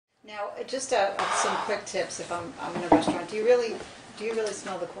Now, just some quick tips. If I'm in a restaurant, do you really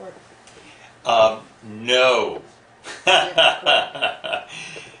smell the cork? No.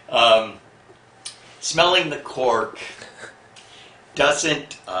 Smelling the cork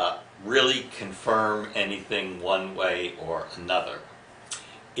doesn't really confirm anything one way or another.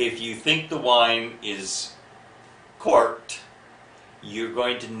 If you think the wine is corked, you're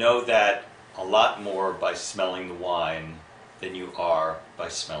going to know that a lot more by smelling the wine than you are by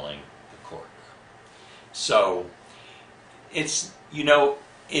smelling the cork. So it's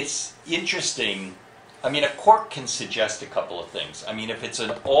interesting. I mean, a cork can suggest a couple of things. I mean, if it's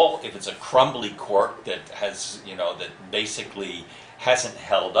a crumbly cork that has, that basically hasn't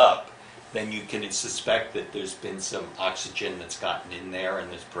held up, then you can suspect that there's been some oxygen that's gotten in there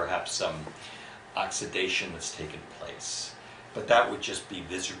and there's perhaps some oxidation that's taken place. But that would just be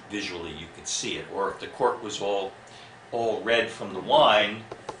visually, you could see it. Or if the cork was all red from the wine,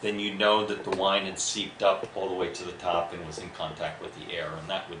 then you know that the wine had seeped up all the way to the top and was in contact with the air, and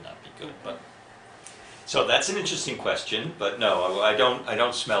that would not be good. But so that's an interesting question, but no, I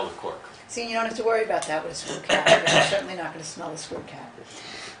don't smell the cork. See, you don't have to worry about that with a screw cap. You're certainly not going to smell the screw cap.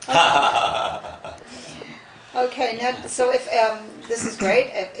 Okay, now, so if this is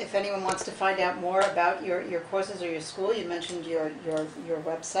great. If anyone wants to find out more about your courses or your school, you mentioned your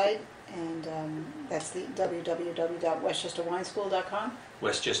website, and that's the www.westchesterwineschool.com.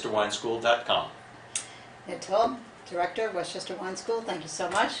 westchesterwineschool.com. Ed Tom, Director, Westchester Wine School, thank you so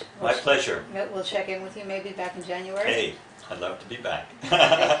much. My pleasure. We'll check in with you maybe back in January. Hey, I'd love to be back.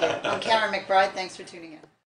 Thank you. I'm Karen McBride. Thanks for tuning in.